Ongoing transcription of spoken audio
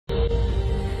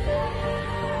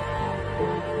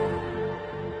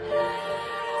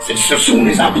So soon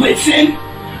as I blitz in,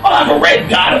 I'll have a red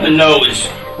dot on the nose.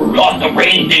 Rudolph the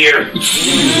reindeer.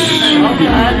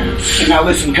 So now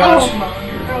listen, cuz.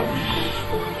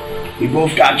 We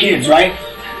both got kids, right?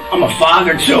 I'm a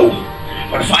father too.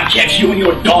 But if I catch you and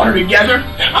your daughter together,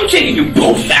 I'm taking you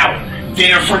both out.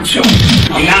 Dinner for two.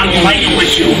 I'm not playing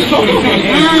with you.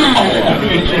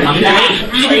 I'm not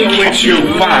playing with you.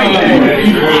 Fine.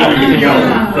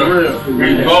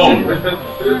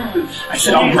 I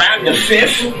said I'll grab the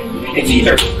fifth. It's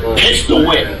either pistol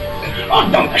whip.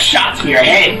 I'll dunk a shot to your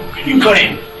head. You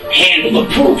couldn't handle the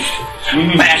proof.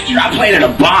 Last year I planted a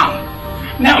bomb.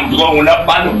 Now I'm blowing up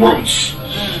by the roots.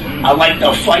 I like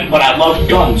to fight, but I love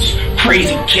guns.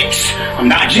 Crazy kicks. I'm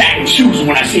not jacking shoes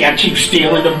when I say I keep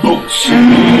stealing the boots.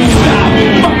 Stop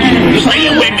fucking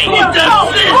playing with me. It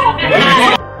does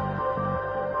it.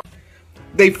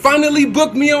 They finally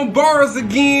booked me on B.A.R.Z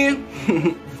again.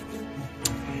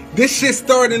 This shit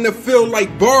starting to feel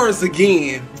like B.A.R.Z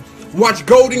again. Watch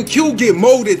Golden Q get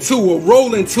molded to a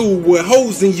rolling tool with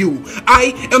holes in you.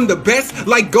 I am the best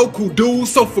like Goku dude.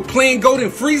 So for playing Golden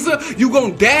Freezer, you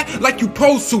gon' die like you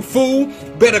supposed to, fool.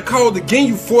 Better call the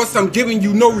Ginyu Force. I'm giving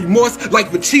you no remorse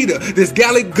like Vegeta. This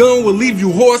Gallic gun will leave you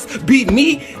hoarse. Beat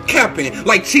me, capping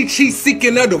like Chi-Chi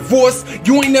seeking a divorce.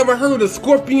 You ain't never heard of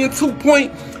Scorpion 2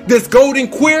 Point? This golden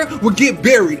queer will get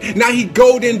buried. Now he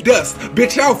golden dust.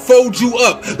 Bitch, I'll fold you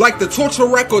up like the torture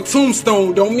rack or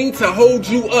tombstone. Don't mean to hold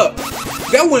you up.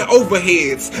 That went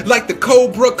overheads like the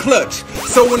Cobra clutch.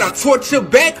 So when I torture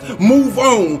back, move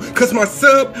on. Cause my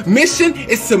submission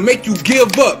is to make you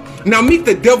give up. Now meet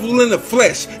the devil in the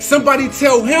flesh. Somebody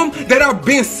tell him that I've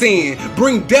been sin.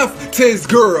 Bring death to his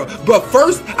girl. But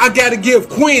first, I gotta give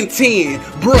Quinn 10.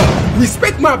 Bruh,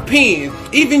 respect my pen.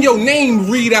 Even your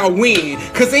name read I win.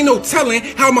 Cause ain't no telling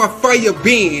how my fire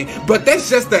been. But that's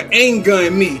just the anger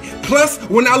in me. Plus,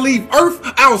 when I leave Earth,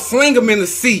 I'll sling him in the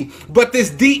sea. But this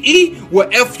DE will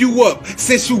F you up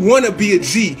since you wanna be a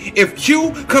G. If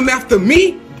Q come after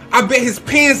me, I bet his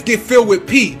pants get filled with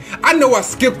P. I know I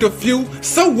skipped a few,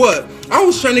 so what? I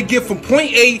was trying to get from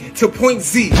point A to point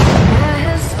Z.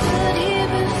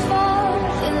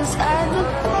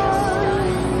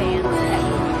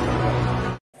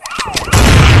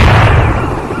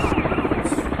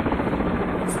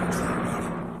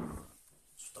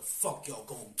 Fuck y'all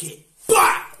gonna get.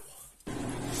 Bah!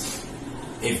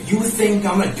 If you think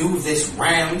I'm gonna do this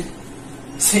round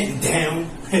sitting down,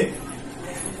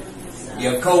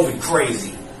 you're COVID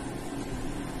crazy.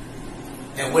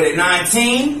 And with a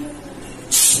 19,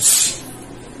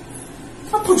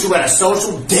 I'll put you at a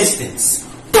social distance.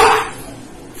 Bah!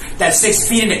 That's 6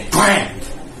 feet in the ground.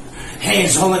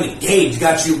 Hands holding the gauge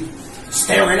got you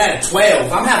staring at a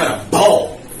 12. I'm having a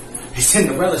ball. It's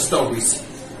Cinderella stories.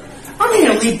 I'm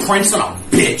here to lead Prince on a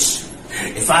bitch.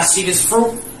 If I see this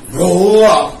fruit, roll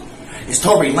up. It's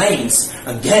Tory Lanez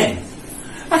again.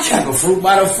 I grab a fruit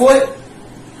by the foot,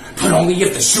 but only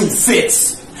if the shoe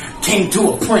fits. Came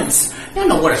to a prince. You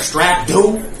know what a strap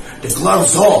do? The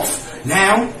gloves off.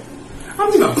 Now,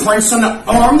 I'm leaving Prince on the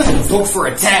arm like a book for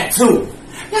a tattoo.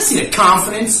 Y'all see the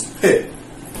confidence?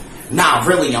 Nah,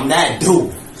 really, I'm that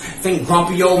dude. Think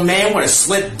grumpy old man with a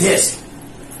slipped disc.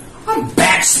 I'm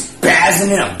back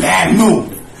spazzing in a bad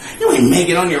mood. You ain't make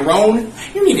it on your own.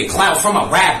 You need a clout from a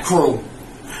rap crew.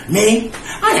 Me?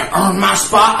 I didn't earn my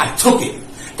spot, I took it.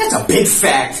 That's a big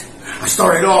fact. I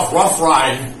started off rough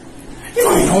riding.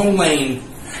 You ain't home lane.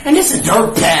 And it's a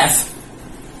dirt path.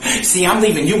 See, I'm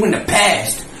leaving you in the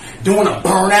past. Doing a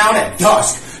burnout at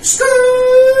dusk.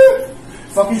 Skirt!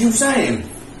 Fuck is you saying?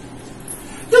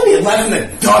 You'll be left in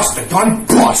the dust, the gun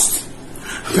bust.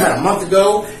 About a month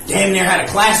ago, damn near had a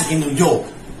classic in New York.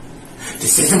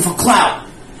 This isn't for clout.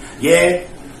 Yeah,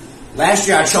 last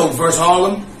year I chose versus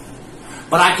Harlem,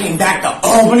 but I came back to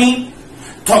Albany,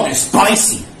 talking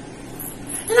spicy.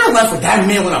 And I left with that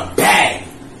meal in a bag.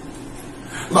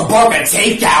 La Barca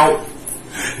takeout,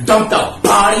 dumped the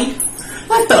body,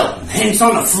 left the hints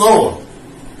on the floor.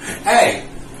 Hey,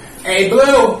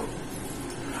 Blue,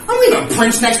 I'm leaving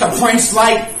Prince next to Prince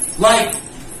like,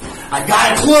 I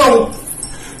got a clue.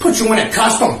 Put you in a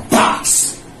custom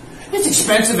box. It's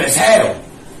expensive as hell.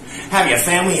 Have your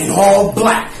family in all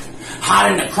black.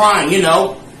 Hot in the crime, you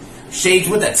know. Shades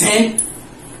with a tint.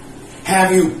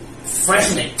 Have you fresh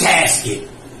in the casket.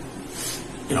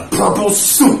 In a purple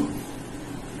suit.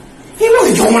 He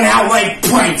really going out like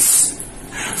Prince.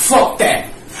 Fuck that.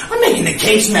 I'm making the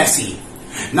case messy.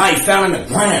 Knife found in the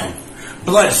ground.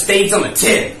 Blood stains on the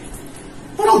tip.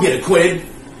 I don't get acquitted.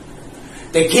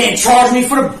 They can't charge me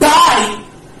for the body.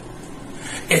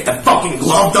 If the fucking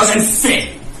glove doesn't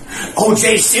fit.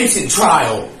 O.J. Simpson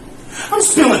trial. I'm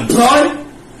spilling blood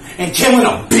and killing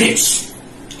a bitch.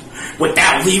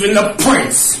 without leaving the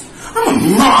prints. I'm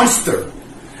a monster,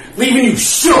 leaving you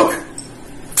shook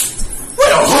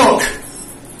with a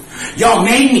hook. Y'all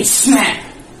made me snap.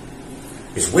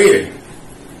 It's weird.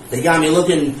 They got me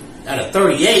looking at a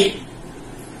 38,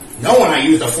 knowing I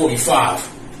used a 45.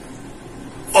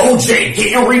 OJ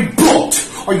getting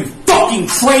rebooked. Are you fucking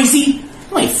crazy?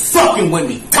 You ain't fucking with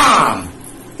me, Tom.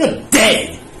 You're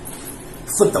dead.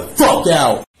 Flip the fuck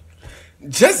out.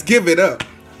 Just give it up.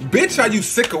 Bitch, are you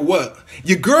sick or what?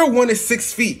 Your girl wanted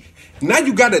 6 feet. Now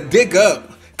you gotta dig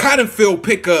up. Cotton field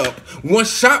pick up. One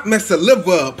shot mess her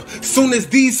liver up. Soon as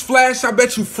these flash, I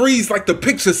bet you freeze like the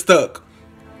picture stuck.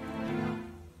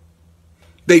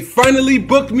 They finally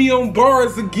booked me on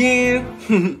B.A.R.Z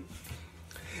again.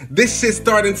 This shit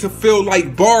starting to feel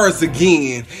like B.A.R.Z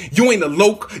again. You ain't a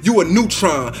loke, you a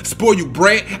neutron. Spoil you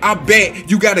brat, I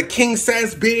bet. You got a king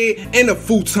size bed and a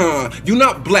futon. You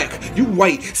not black, you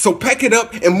white, so pack it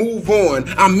up and move on.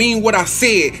 I mean what I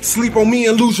said. Sleep on me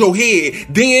and lose your head.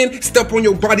 Then step on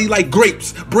your body like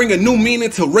grapes. Bring a new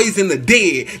meaning to raising the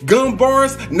dead. Gun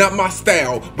bars, not my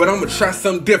style, but I'ma try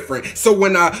something different. So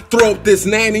when I throw up this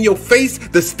 9 in your face,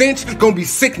 the stench gonna be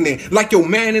sickening. Like your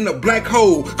man in a black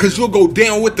hole, cause you'll go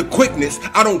down with the quickness.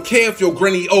 I don't care if your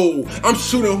granny old. I'm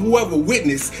shooting whoever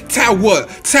witness. Tie what?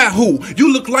 Tie who?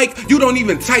 You look like you don't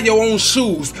even tie your own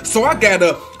shoes. So I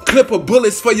gotta clip of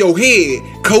bullets for your head,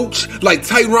 coach, like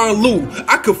Tyronn Lue.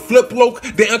 I could flip Loke,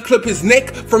 then unclip his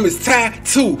neck from his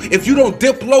tattoo. If you don't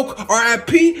dip Loke,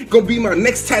 RIP, gonna be my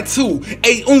next tattoo.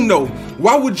 Hey Uno,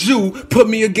 why would you put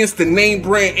me against the name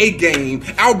brand A game?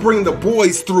 I'll bring the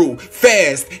boys through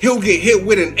fast. He'll get hit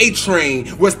with an A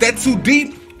train. Was that too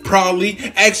deep? Probably.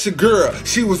 Ask your girl,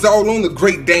 she was all on the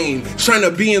Great Dane, trying to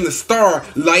be in the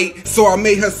starlight, so I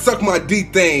made her suck my D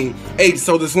thing. Hey,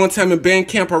 so this one time in band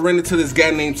camp, I ran into this guy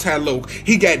named Ty Loke.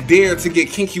 He got dared to get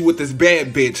kinky with this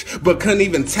bad bitch, but couldn't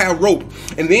even tie rope,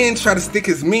 and then try to stick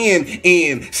his man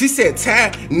in. She said,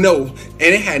 Ty, no, and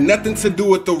it had nothing to do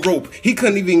with the rope. He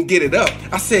couldn't even get it up.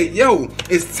 I said, yo,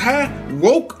 is Ty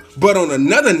woke? But on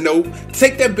another note,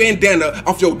 take that bandana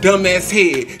off your dumbass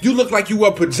head. You look like you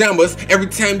wear pajamas every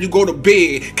time you go to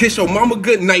bed. Kiss your mama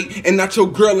goodnight and not your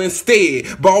girl instead.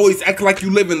 But always act like you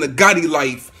live in the Gotti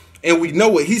life. And we know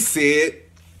what he said.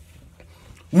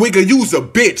 Wigga, you's a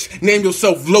bitch. Name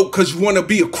yourself Loke cause you wanna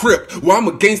be a crip. Well, I'm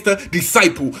a gangster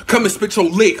disciple. Come and spit your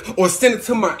lick or send it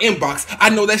to my inbox.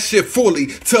 I know that shit fully.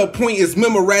 To a point it's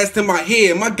memorized in my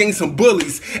head. My gang some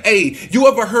bullies. Hey, you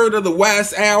ever heard of the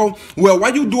wise owl? Well, why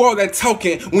you do all that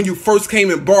talking when you first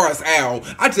came in B.A.R.Z, owl?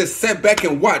 I just sat back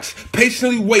and watched,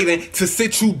 patiently waiting to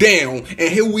sit you down. And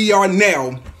here we are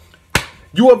now.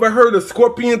 You ever heard of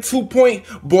Scorpion 2 Point?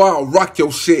 Boy, I'll rock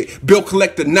your shit. Bill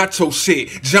Collector, not your shit.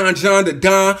 John the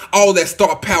Don, all that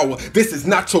star power. This is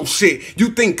not your shit.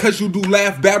 You think cause you do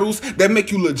laugh battles that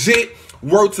make you legit?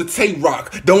 Word to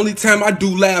Tay-Rock. The only time I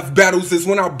do laugh battles is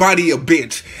when I body a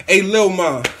bitch. Hey, Lil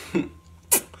Ma.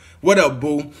 What up,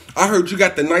 boo? I heard you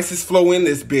got the nicest flow in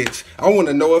this bitch. I want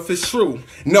to know if it's true.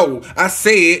 No, I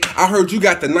said, I heard you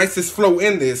got the nicest flow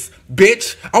in this.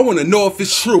 Bitch, I want to know if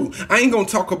it's true. I ain't gonna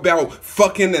talk about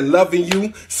fucking and loving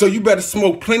you, so you better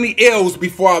smoke plenty L's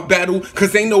before I battle,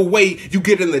 cause ain't no way you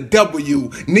get in the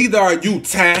W. Neither are you,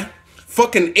 Ty.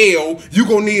 Fucking L, you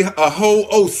gon' need a whole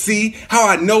OC. How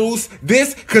I knows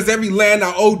this? Cause every line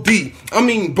I OD. I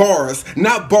mean bars,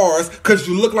 not bars, cause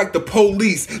you look like the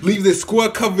police. Leave this square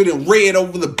covered in red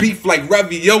over the beef like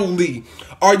ravioli.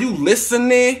 Are you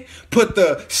listening? Put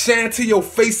the shine to your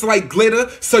face like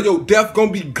glitter, so your death gonna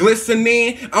be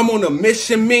glistening. I'm on a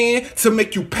mission, man, to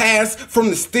make you pass from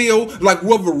the steel like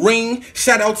Wolverine.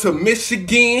 Shout out to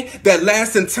Michigan. That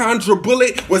last entendre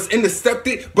bullet was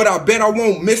intercepted, but I bet I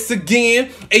won't miss again.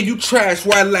 Hey, you trash,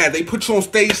 why lie? They put you on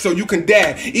stage so you can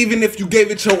die. Even if you gave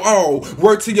it your all,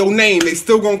 word to your name, they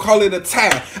still gonna call it a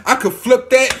tie. I could flip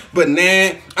that, but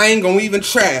nah, I ain't gonna even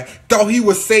try. Thought he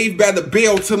was saved by the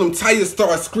bell till them tires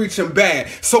start screeching bad.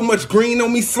 So much green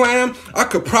on me, slime, I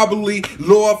could probably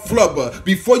lure flubber.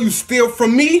 Before you steal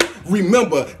from me,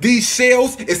 remember, these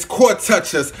shells is core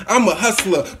touchers. I'm a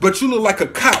hustler, but you look like a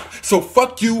cop. So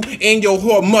fuck you and your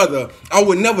whore mother. I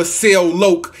would never sell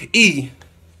Loke E.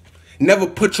 Never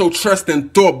put your trust in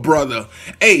Thor, brother.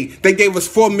 Hey, they gave us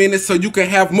 4 minutes so you can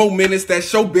have more minutes. That's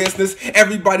show business.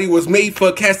 Everybody was made for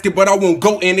a casket, but I won't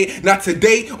go in it. Not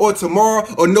today or tomorrow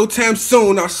or no time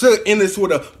soon. I should end this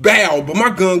with a bow, but my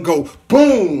gun go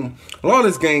boom. All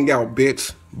this gang out,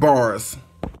 bitch. B.A.R.Z.